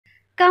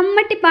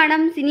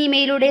കമ്മട്ടിപ്പാടം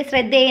സിനിമയിലൂടെ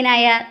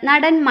ശ്രദ്ധേയനായ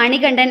നടൻ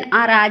മണികണ്ഠൻ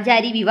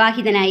ആചാരി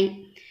വിവാഹിതനായി.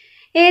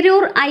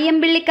 ഏരൂർ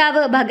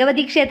അയ്യമ്പിള്ളിക്കാവ്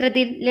ഭഗവതി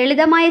ക്ഷേത്രത്തിൽ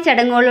ലളിതമായ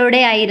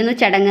ചടങ്ങുകളോടെയായിരുന്നു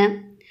ചടങ്ങ്.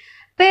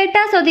 പേട്ട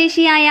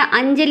സ്വദേശിയായ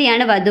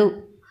അഞ്ജലിയാണ് വധു.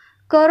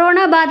 കൊറോണ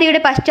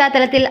ബാധയുടെ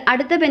പശ്ചാത്തലത്തിൽ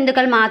അടുത്ത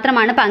ബന്ധുക്കൾ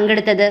മാത്രമാണ്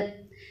പങ്കെടുത്തത്.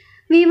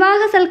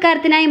 വിവാഹ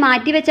സൽക്കാരത്തിനായി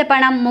മാറ്റിവെച്ച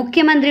പണം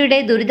മുഖ്യമന്ത്രിയുടെ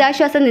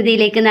ദുരിതാശ്വാസ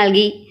നിധിയിലേക്ക്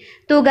നൽകി.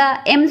 തുക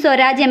എം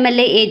സ്വരാജ്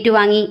MLA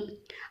ഏറ്റുവാങ്ങി.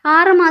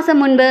 6 മാസം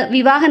മുൻപ്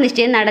വിവാഹ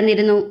നിശ്ചയം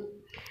നടന്നിരുന്നു.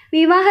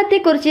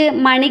 വിവാഹത്തെക്കുറിച്ച്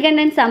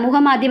മണികണ്ഠൻ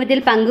സമൂഹമാധ്യമത്തിൽ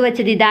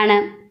പങ്കുവച്ചത് ഇതാണ്: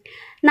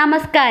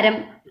 നമസ്കാരം,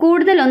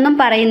 കൂടുതലൊന്നും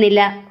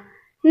പറയുന്നില്ല.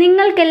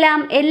 നിങ്ങൾക്കെല്ലാം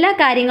എല്ലാ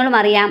കാര്യങ്ങളും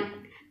അറിയാം.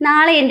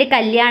 നാളെ എൻ്റെ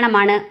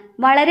കല്യാണമാണ്.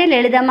 വളരെ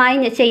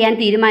ലളിതമായി ചെയ്യാൻ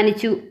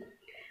തീരുമാനിച്ചു.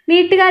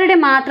 വീട്ടുകാരുടെ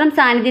മാത്രം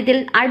സാന്നിധ്യത്തിൽ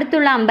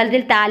അടുത്തുള്ള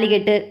അമ്പലത്തിൽ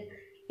താലികെട്ട്.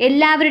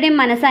 എല്ലാവരുടെയും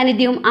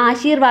മനസാന്നിധ്യവും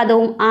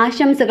ആശീർവാദവും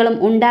ആശംസകളും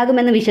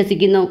ഉണ്ടാകുമെന്ന്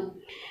വിശ്വസിക്കുന്നു.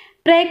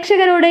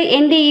 പ്രേക്ഷകരോട്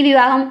എൻ്റെ ഈ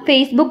വിവാഹം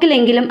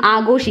ഫേസ്ബുക്കിലെങ്കിലും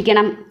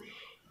ആഘോഷിക്കണം.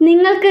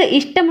 നിങ്ങൾക്ക്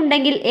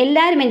ഇഷ്ടമുണ്ടെങ്കിൽ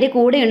എല്ലാവരും എൻ്റെ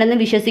കൂടെയുണ്ടെന്ന്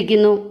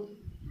വിശ്വസിക്കുന്നു.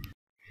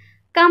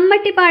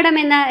 കമ്മട്ടിപ്പാടം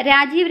എന്ന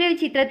രാജീവ് രവി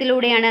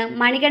ചിത്രത്തിലൂടെയാണ്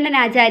മണികണ്ഠൻ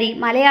ആചാരി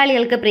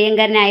മലയാളികൾക്ക്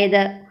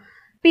പ്രിയങ്കരനായത്.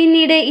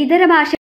 പിന്നീട് ഇതര ഭാഷ